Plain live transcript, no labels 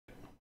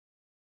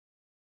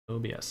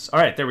OBS. All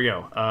right, there we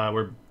go.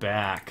 We're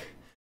back.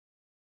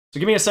 So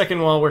give me a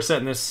second while we're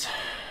setting this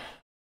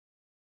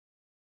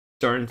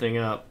darn thing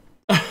up.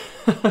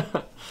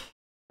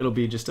 It'll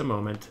be just a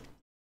moment.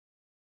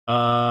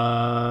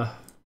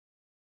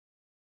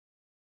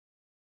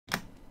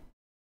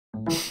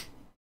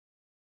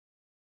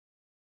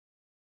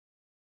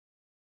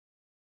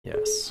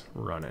 Yes,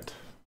 run it.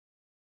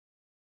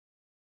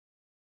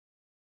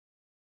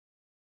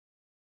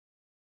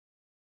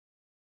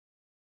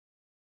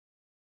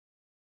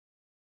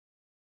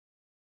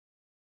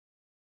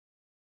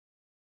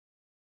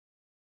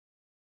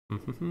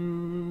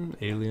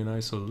 Alien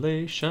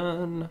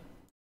isolation.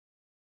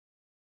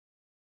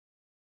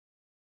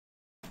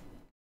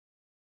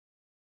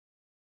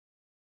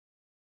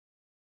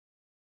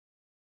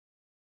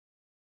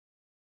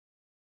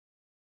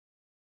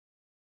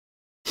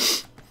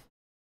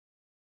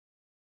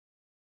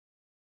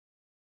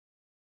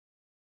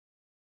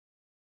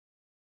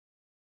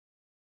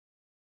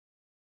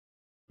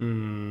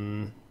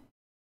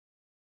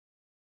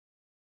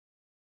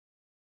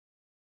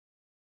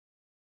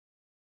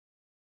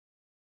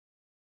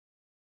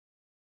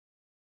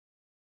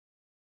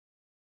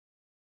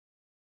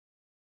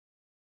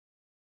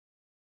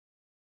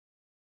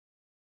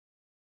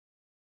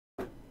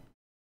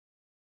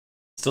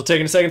 Still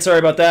taking a second, sorry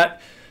about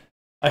that.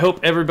 I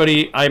hope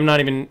everybody, I'm not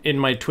even in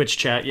my Twitch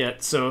chat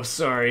yet, so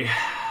sorry.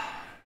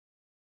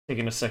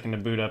 Taking a second to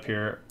boot up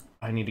here.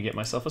 I need to get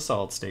myself a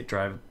solid state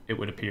drive, it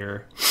would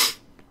appear.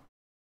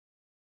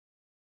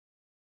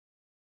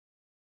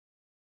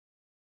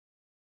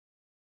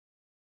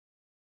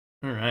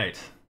 All right.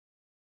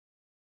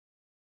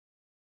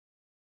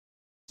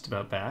 Just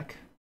about back.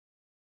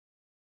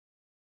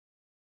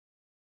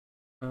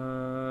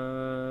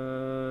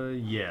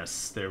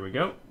 Yes, there we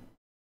go.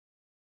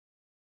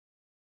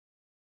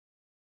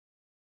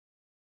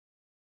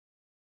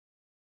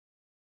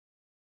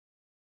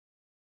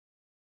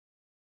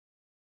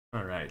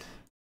 All right,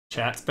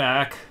 chat's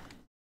back.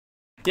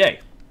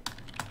 Yay.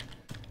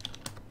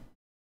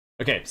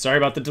 Okay, sorry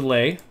about the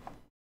delay.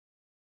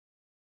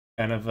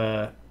 Kind of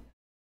pain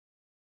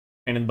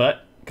in the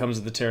butt. Comes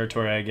with the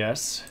territory, I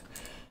guess.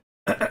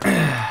 Let's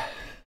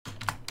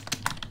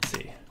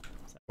see.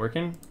 Is that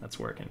working? That's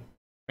working.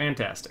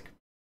 Fantastic.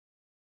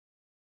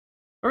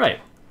 All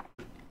right.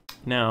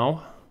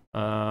 Now,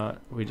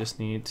 we just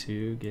need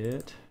to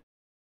get...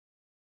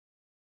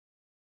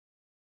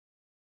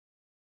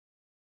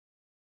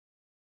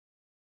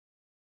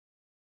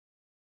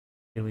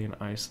 Alien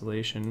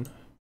isolation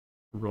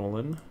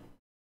rolling.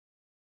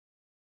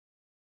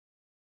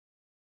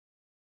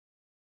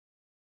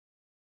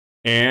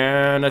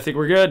 And I think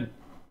we're good.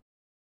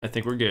 I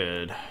think we're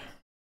good.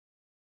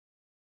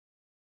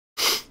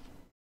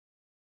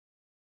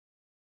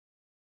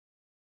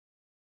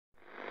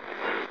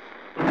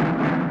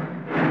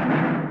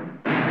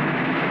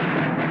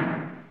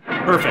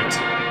 Perfect.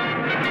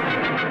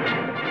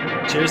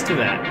 Cheers to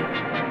that.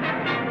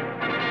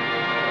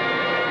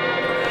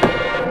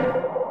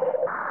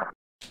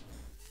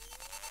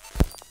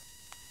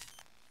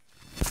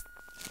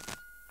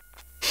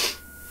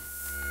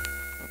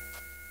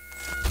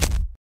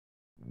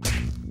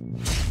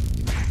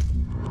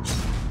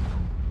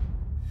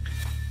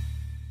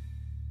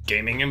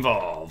 Gaming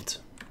involved.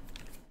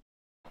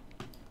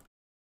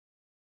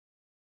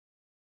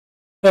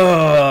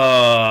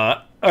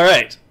 All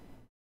right.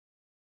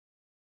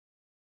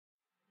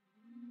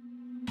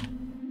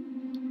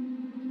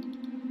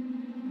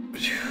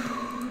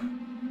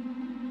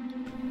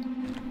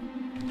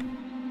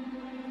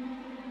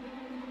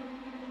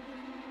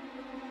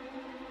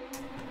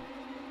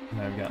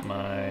 And I've got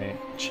my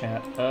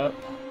chat up.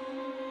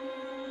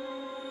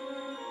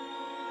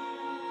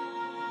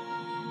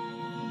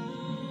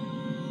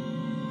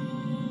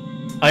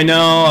 I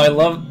know, I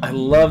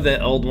love the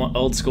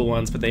old school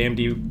ones, but the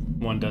AMD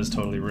one does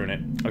totally ruin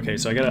it. Okay,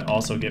 so I gotta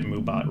also get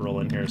MooBot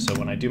rolling here, so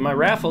when I do my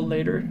raffle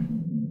later,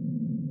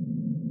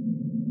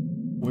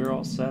 we're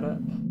all set up.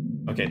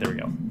 Okay, there we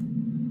go.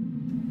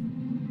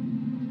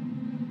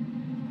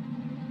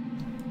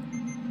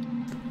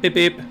 Beep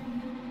beep.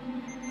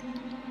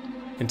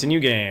 Continue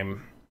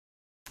game.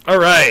 All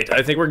right,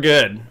 I think we're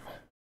good.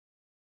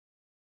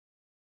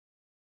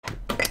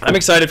 I'm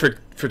excited for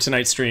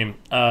tonight's stream.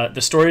 The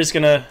story is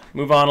gonna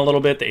move on a little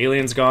bit. The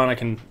alien's gone. I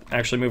can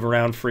actually move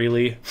around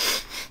freely.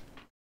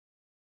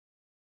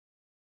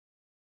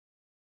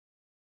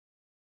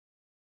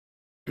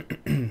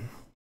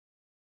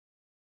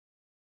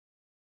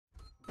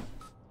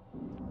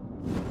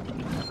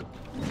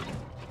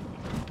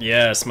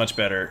 Yes, much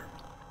better.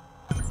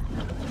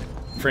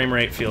 Frame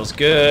rate feels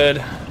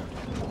good.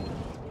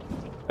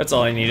 That's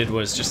all I needed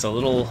was just a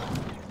little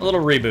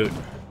reboot.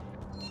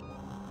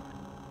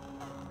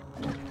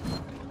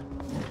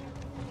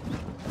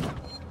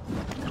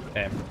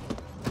 Okay.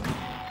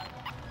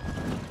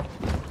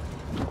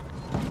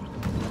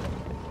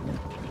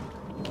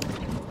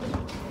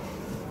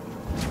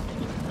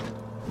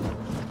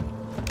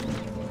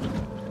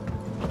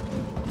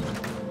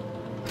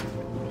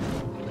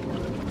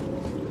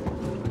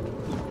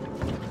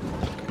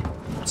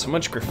 So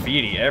much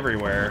graffiti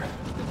everywhere.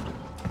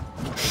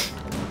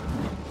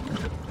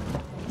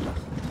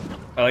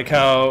 I like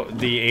how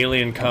the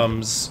alien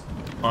comes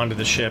onto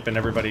the ship and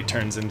everybody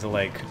turns into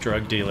like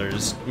drug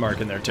dealers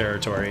marking their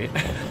territory.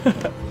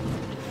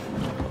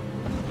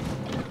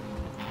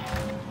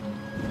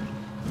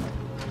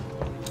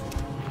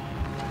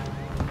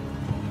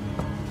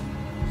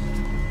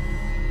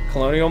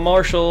 Colonial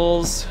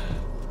Marshals.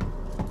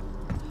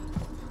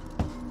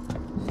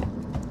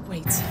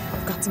 Wait,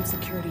 I've got some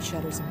security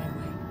shutters in my way.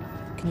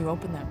 Can you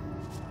open them?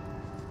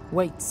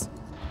 Wait.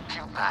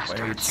 You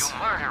bastards, you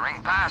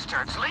murdering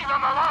bastards! Leave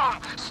them alone!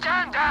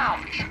 Stand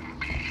down! You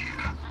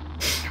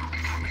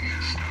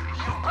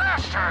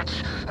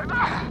bastards!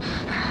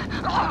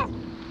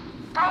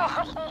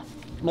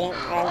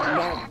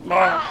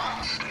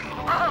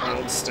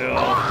 Hold still.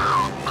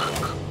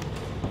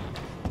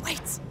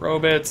 Wait!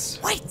 Robots.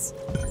 Wait!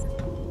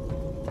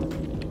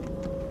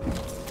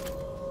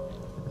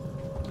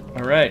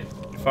 Alright,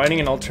 finding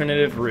an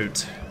alternative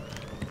route.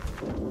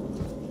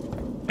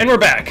 And we're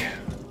back!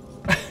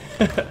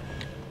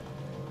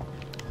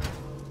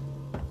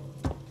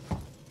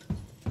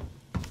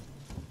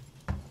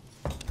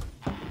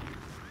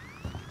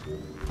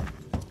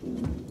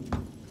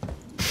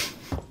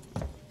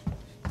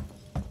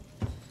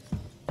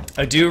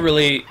 I do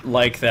really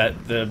like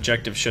that the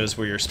objective shows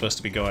where you're supposed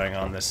to be going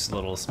on this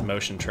little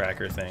motion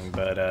tracker thing,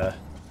 but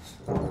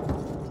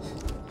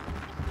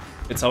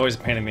it's always a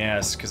pain in the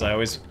ass, because I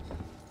always...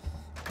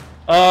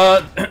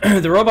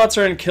 the robots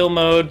are in kill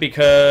mode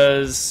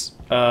because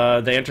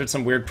they entered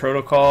some weird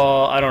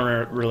protocol. I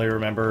don't really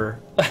remember.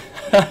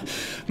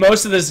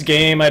 Most of this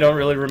game, I don't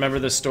really remember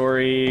the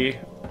story.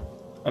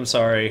 I'm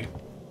sorry.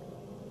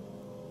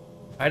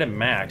 I had it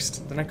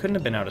maxed, then I couldn't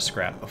have been out of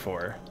scrap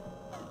before.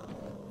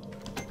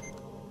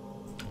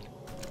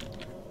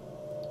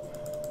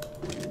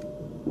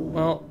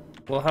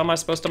 Well, how am I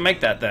supposed to make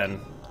that then?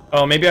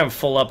 Oh, maybe I'm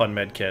full up on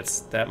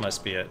medkits. That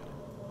must be it.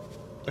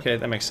 Okay,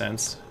 that makes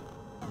sense.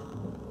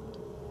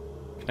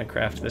 Can I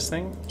craft this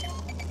thing?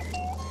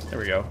 There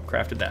we go,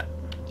 crafted that.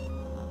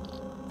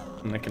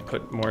 And I can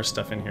put more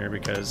stuff in here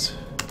because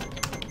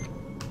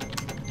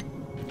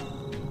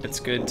it's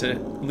good to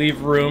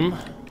leave room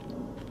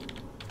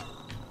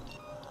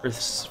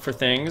for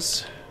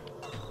things.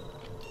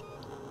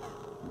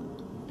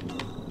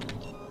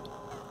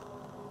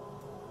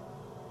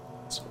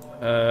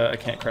 I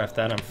can't craft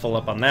that, I'm full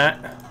up on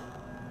that.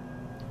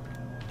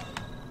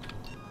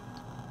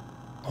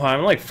 Oh,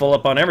 I'm like full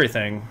up on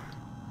everything.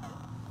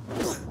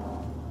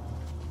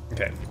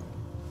 Okay.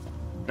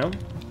 No?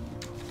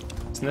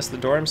 Isn't this the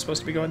door I'm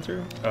supposed to be going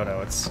through? Oh no,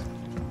 it's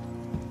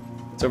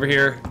over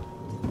here.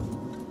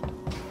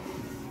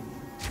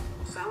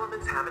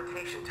 Solomon's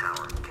habitation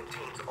tower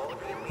contains all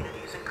the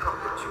amenities and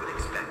comforts you would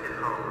expect at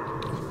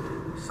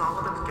home.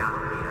 Solomon's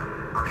Galleria,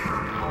 our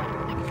shopping mall,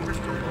 caters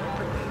to all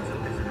the needs of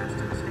visitors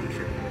to the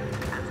station,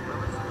 as well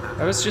as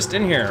the I was just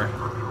in here.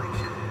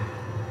 population.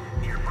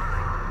 Nearby,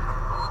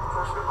 law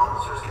enforcement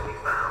officers can be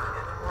found in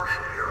the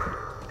Marshal Bureau,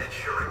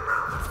 ensuring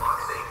round-the-clock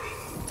safety.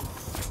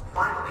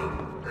 Finally,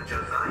 the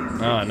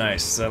Josiah Oh,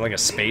 nice. Is that like a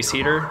space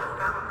heater? the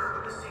founder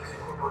of the Six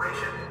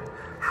Corporation.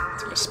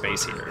 It's like a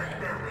space heater.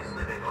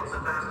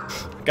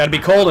 Gotta be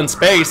cold in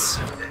space.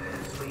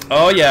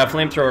 Oh yeah,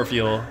 flamethrower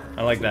fuel.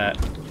 I like that.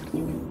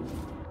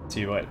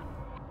 See what?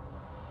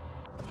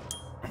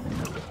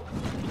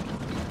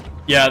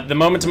 Yeah, the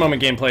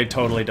moment-to-moment gameplay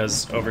totally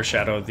does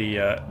overshadow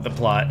the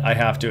plot, I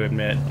have to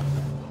admit.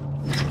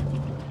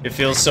 It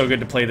feels so good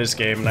to play this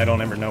game, and I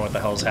don't ever know what the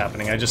hell's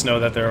happening. I just know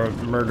that there are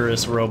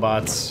murderous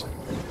robots.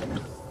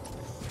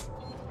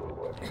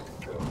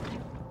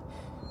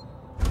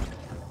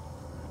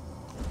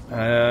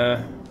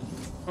 I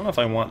don't know if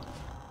I want...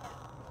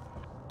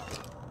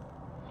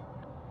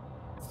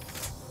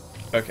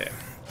 Okay,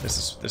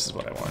 this is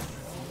what I want.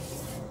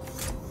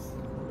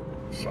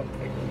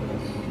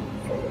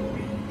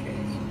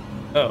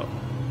 Oh.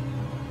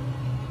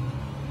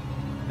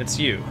 It's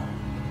you.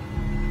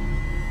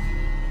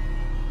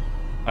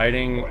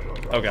 Hiding...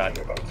 Oh god.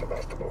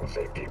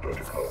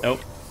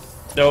 Nope.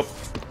 Nope.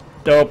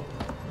 Nope.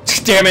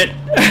 Damn it!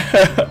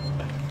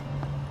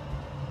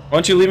 Why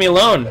don't you leave me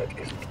alone?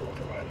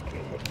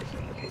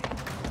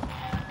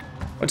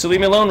 Why don't you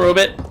leave me alone,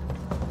 robot?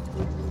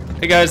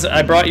 Hey guys,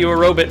 I brought you a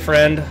robot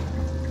friend.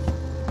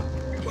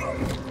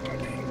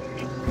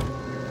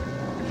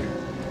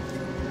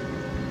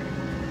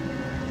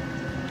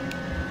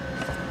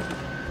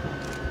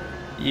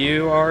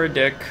 You are a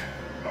dick.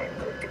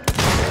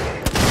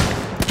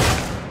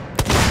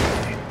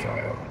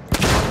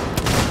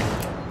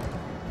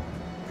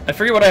 I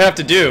forget what I have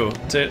to do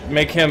to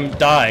make him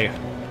die.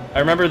 I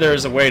remember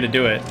there's a way to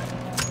do it.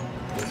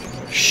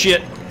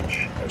 Shit.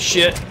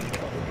 Shit.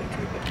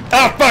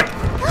 Ah, fuck!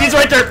 He's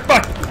right there!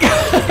 Fuck!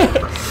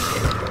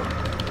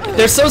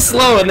 They're so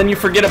slow and then you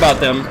forget about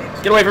them.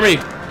 Get away from me!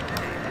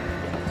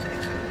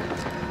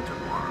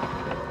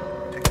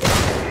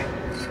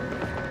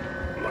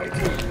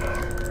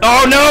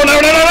 Oh no, no,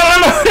 no, no, no,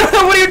 no,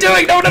 no! What are you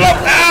doing? No, no, no!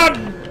 Ah!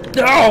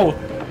 No!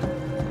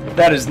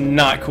 That is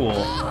not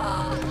cool.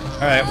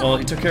 Alright, well,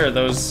 he took care of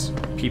those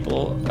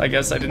people. I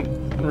guess I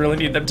didn't really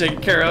need them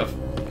taken care of.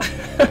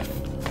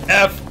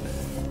 F.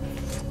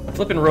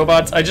 Flipping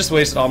robots. I just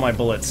wasted all my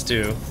bullets,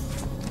 too.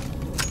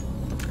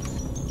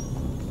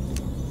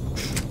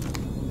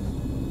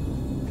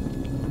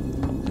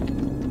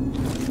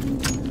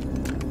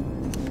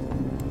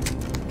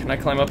 Can I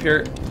climb up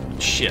here?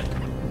 Shit.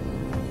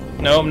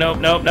 Nope, nope,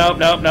 nope, nope,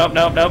 nope, nope,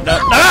 nope, nope,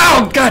 nope.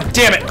 Oh, god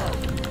damn it!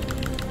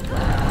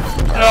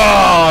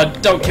 Oh,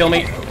 don't kill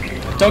me.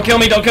 Don't kill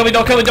me, don't kill me,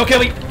 don't kill me, don't kill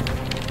me!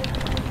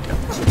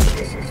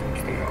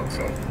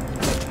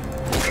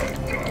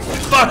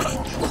 Fuck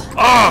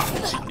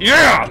off!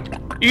 Yeah!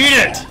 Eat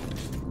it!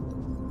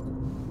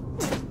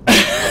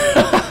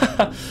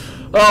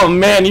 Oh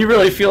man, you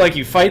really feel like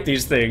you fight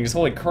these things.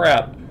 Holy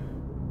crap.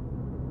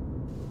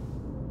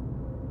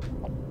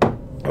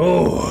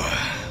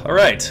 Oh,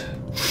 alright.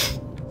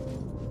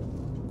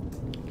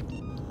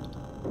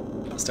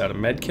 Bust out a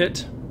med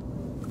kit.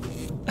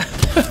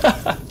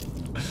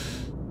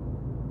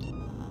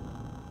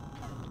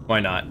 Why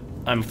not?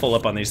 I'm full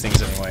up on these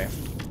things anyway.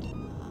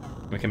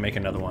 We can make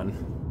another one.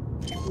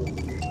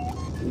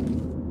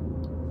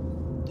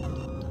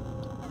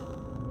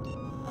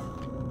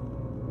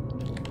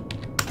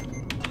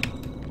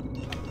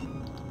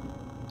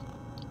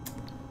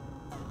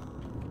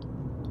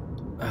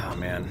 Oh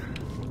man.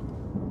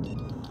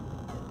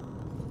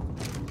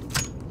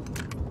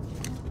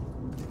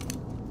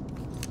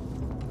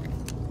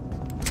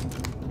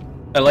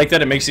 I like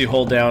that it makes you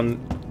hold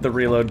down the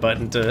reload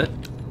button to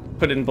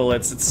put in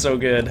bullets. It's so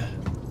good.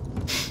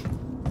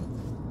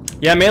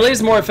 Yeah, melee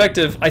is more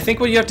effective. I think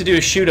what you have to do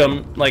is shoot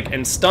them, like,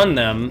 and stun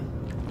them,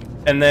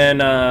 and then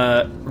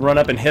run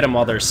up and hit them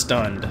while they're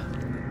stunned.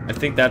 I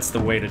think that's the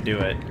way to do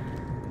it.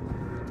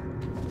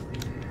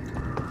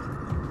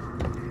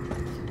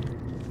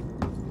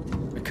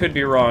 I could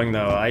be wrong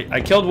though.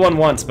 I killed one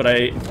once, but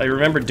I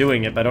remember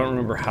doing it, but I don't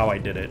remember how I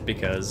did it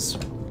because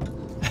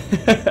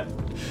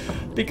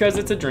because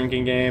it's a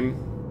drinking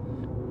game.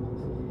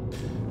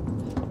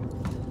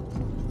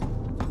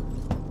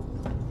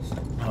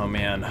 Oh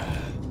man.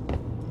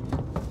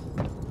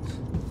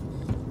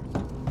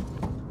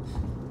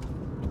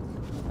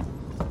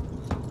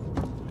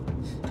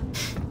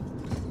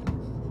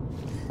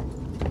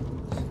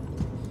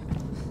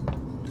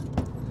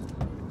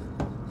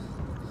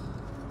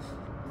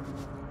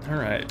 All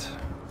right,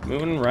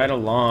 moving right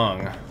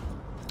along.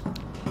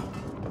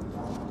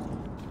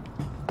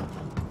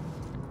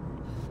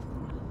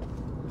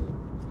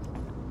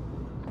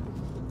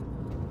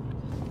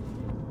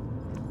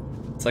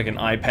 It's like an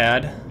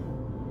iPad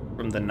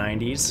from the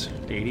 90s,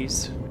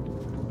 80s.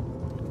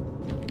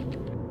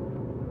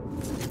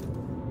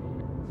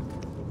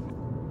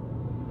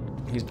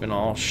 He's been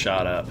all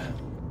shot up.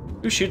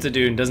 Who shoots a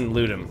dude and doesn't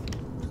loot him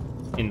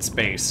in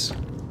space?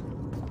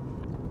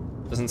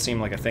 Doesn't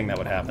seem like a thing that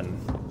would happen.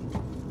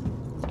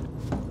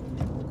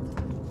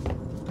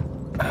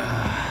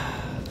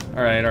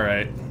 Alright,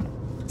 alright.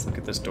 Let's look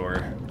at this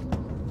door.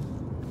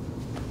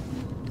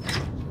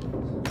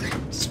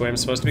 Is this where I'm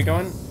supposed to be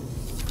going?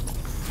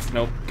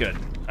 Nope, good.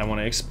 I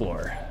want to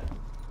explore.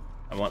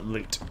 I want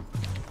loot.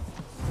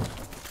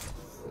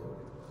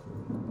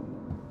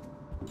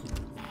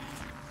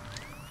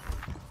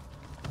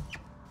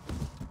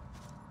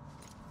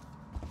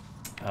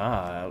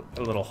 Ah,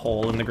 a little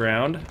hole in the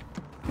ground.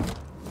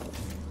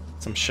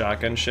 Some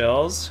shotgun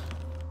shells.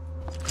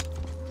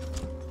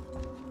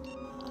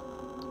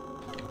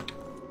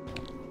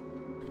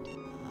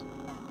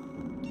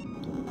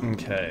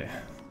 Okay.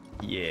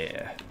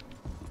 Yeah.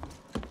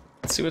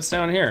 Let's see what's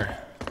down here.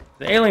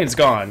 The alien's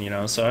gone, you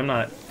know, so I'm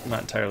not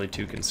entirely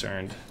too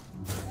concerned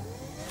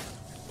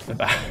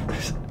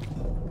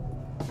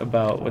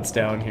about what's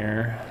down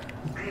here.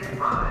 Be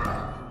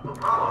advised,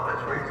 Apollo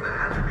has raised the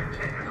hazard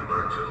containment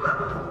alert to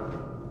level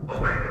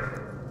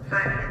Omega.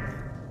 Thank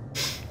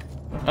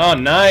you. Oh,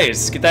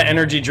 nice! Get that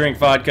energy drink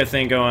vodka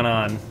thing going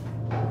on.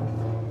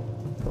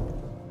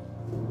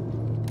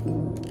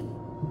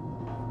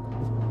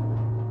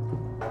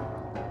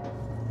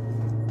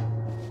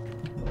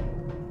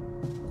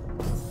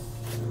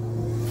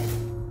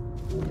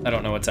 I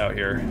don't know what's out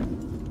here.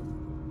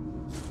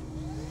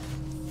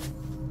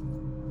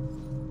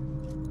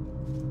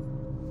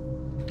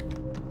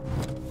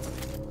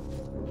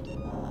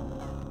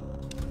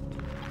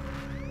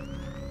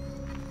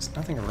 There's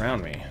nothing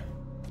around me.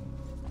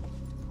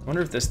 I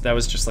wonder if that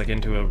was just like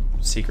into a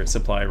secret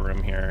supply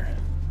room here.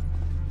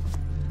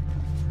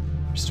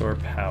 Restore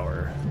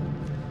power.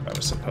 I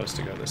was supposed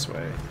to go this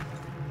way.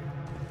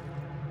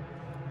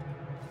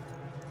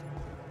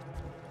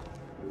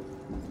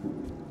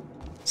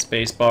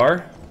 Space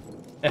bar.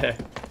 Yeah.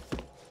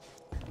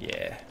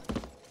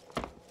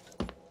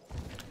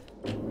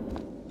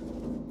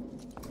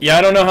 Yeah,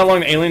 I don't know how long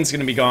the alien's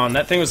gonna be gone.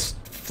 That thing was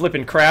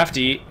flippin'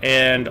 crafty,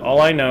 and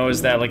all I know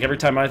is that like every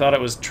time I thought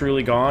it was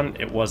truly gone,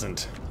 it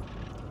wasn't.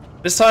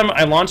 This time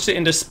I launched it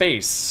into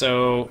space,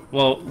 so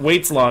well,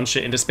 Waits launched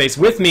it into space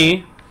with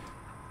me,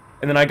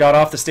 and then I got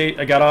off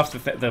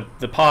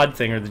the pod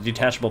thing or the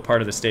detachable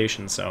part of the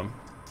station. So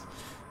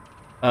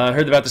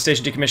Heard about the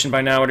station decommissioned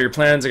by now. What are your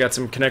plans? I got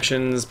some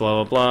connections,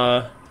 blah, blah,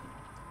 blah.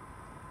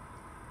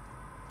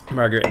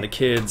 Margaret and the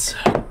kids.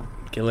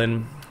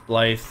 Gillen,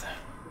 Blythe.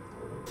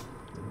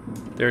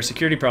 They're a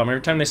security problem.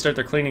 Every time they start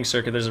their cleaning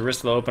circuit, there's a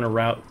risk they'll open a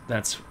route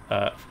that's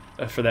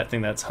for that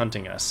thing that's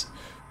hunting us.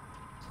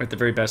 Or at the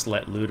very best,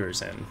 let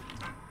looters in.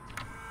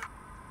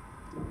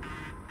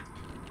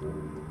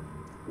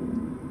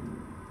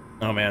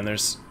 Oh man,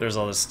 there's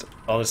all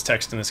this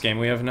text in this game.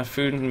 We have enough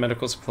food and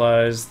medical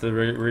supplies. The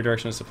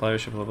redirection of supply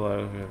ship, blah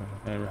blah.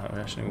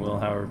 Rationing will,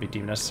 however, be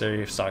deemed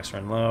necessary if stocks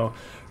run low.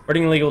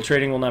 Reporting illegal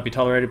trading will not be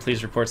tolerated.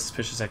 Please report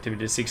suspicious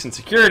activity to Seeks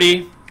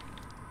Security.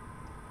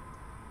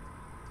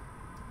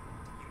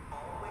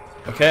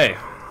 Okay.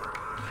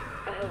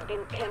 I have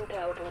been camped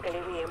out in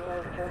Galleria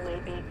Mall for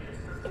maybe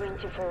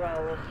 24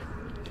 hours.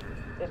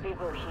 The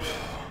people here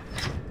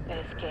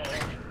are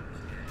scared,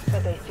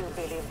 but they still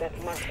believe that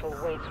martial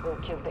weights will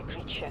kill the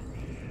creature.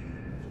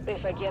 They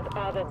forget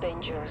other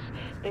dangers.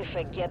 They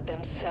forget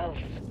themselves.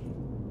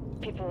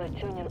 People are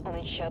tuning on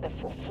each other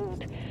for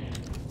food,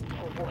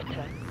 for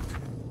water.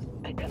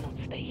 I cannot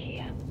stay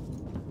here.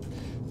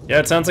 Yeah,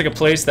 it sounds like a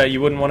place that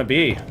you wouldn't want to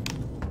be.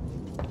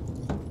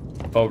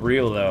 Oh,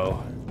 real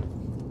though.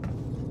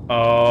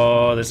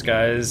 Oh, this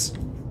guy's...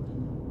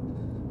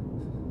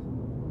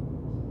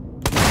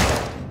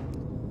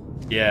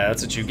 Yeah,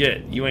 that's what you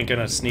get. You ain't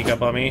gonna sneak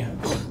up on me.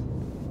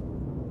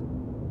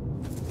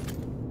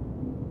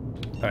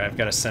 Alright, I've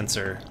got a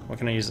sensor. What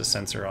can I use a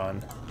sensor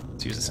on?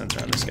 Let's use a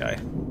sensor on this guy.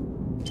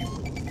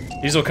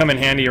 These will come in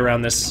handy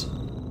around this,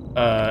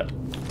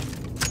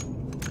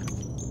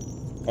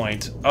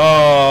 point.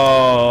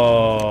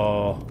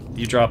 Oh!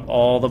 You drop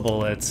all the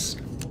bullets.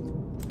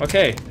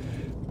 Okay.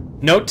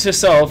 Note to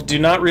self, do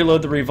not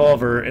reload the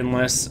revolver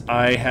unless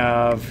I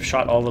have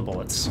shot all the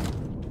bullets.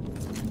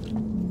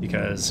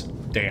 Because,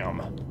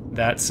 damn,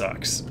 that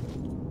sucks.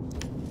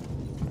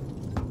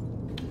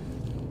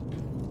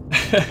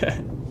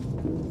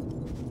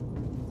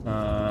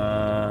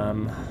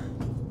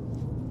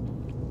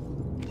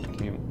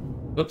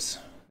 Oops,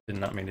 did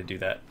not mean to do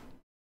that.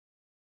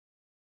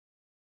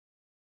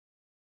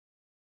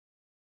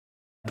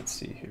 Let's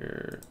see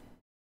here.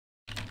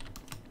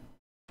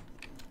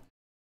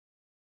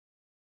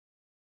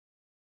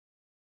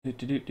 Do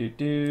do do do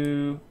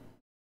do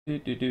do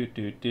do do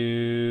do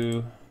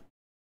do.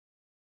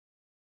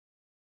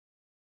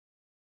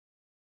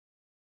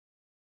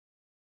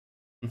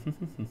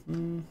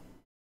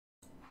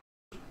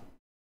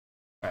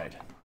 Alright,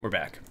 we're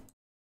back.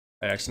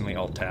 I accidentally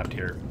alt-tabbed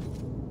here.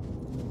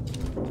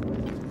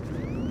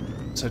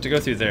 So to go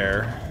through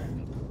there,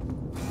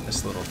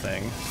 this little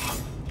thing,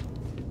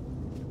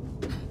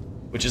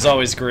 which is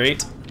always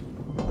great.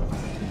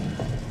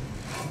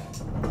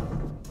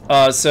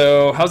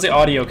 So how's the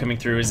audio coming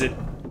through? Is it...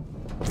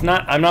 It's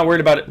not, I'm not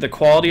worried about it, the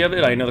quality of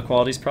it. I know the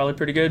quality's probably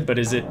pretty good, but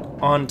is it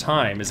on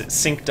time? Is it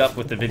synced up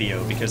with the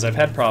video? Because I've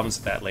had problems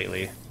with that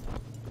lately.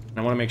 And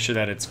I want to make sure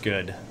that it's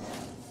good.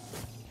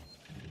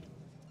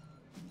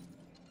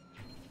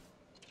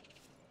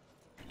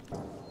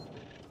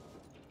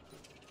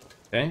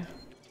 Okay.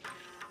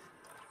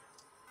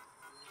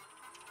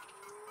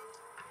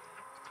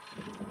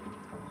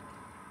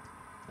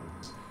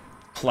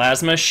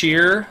 Plasma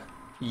shear?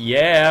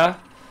 Yeah.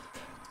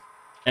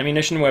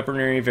 Ammunition,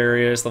 weaponry,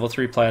 various, level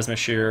 3 plasma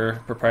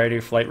shear,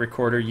 proprietary flight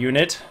recorder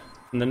unit.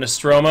 From the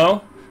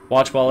Nostromo.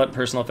 Watch wallet,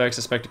 personal effects,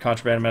 suspected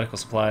contraband, and medical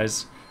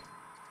supplies.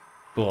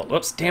 Cool.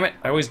 Whoops, damn it.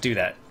 I always do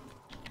that.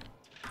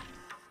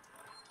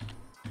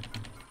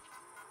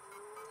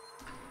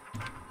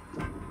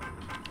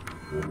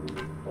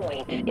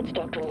 Wait, it's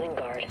Dr.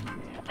 Lingard.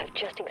 I've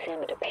just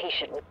examined a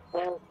patient with,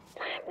 well,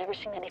 I've never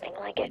seen anything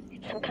like it.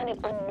 It's some kind of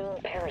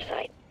unknown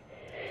parasite.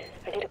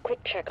 I did a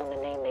quick check on the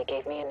name they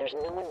gave me, and there's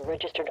no one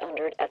registered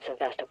under it at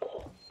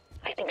Sevastopol.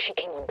 I think she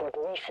came on board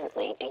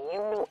recently. Do you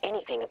know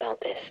anything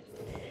about this?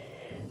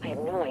 I have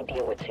no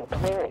idea what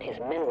Sinclair and his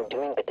men were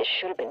doing, but this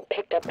should have been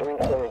picked up during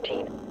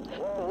quarantine.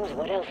 Who knows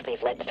what else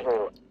they've let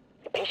through?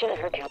 The patient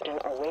and her captain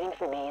are waiting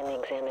for me in the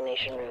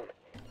examination room.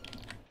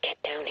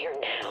 Get down here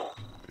now.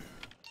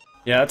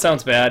 Yeah, that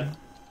sounds bad.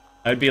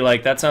 I'd be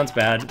like, that sounds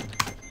bad.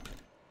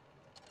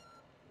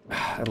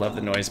 I love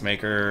the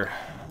noisemaker.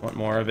 Want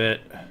more of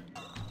it.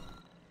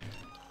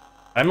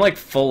 I'm like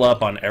full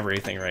up on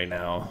everything right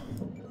now.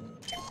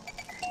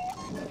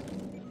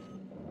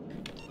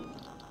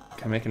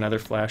 Can I make another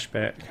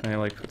flashback? Can I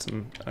like put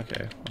some...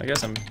 Okay, I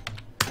guess I'm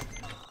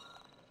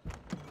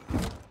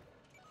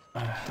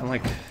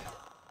like...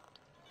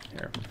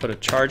 Here, put a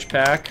charge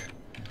pack.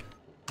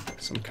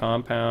 Some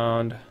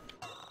compound.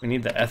 We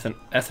need the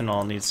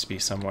ethanol needs to be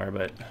somewhere,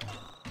 but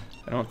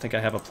I don't think I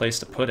have a place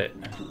to put it.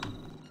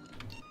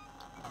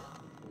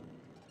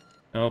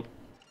 Nope.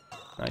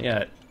 Not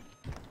yet.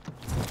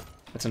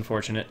 That's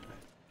unfortunate.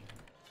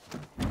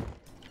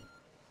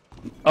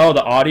 Oh,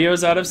 the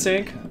audio's out of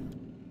sync?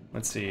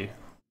 Let's see.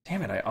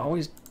 Damn it, I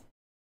always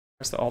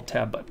press the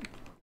Alt-Tab button.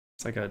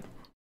 It's like a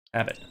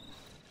habit.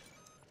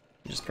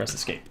 You just press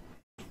escape.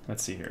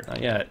 Let's see here.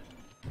 Not yet.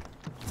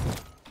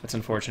 That's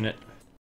unfortunate.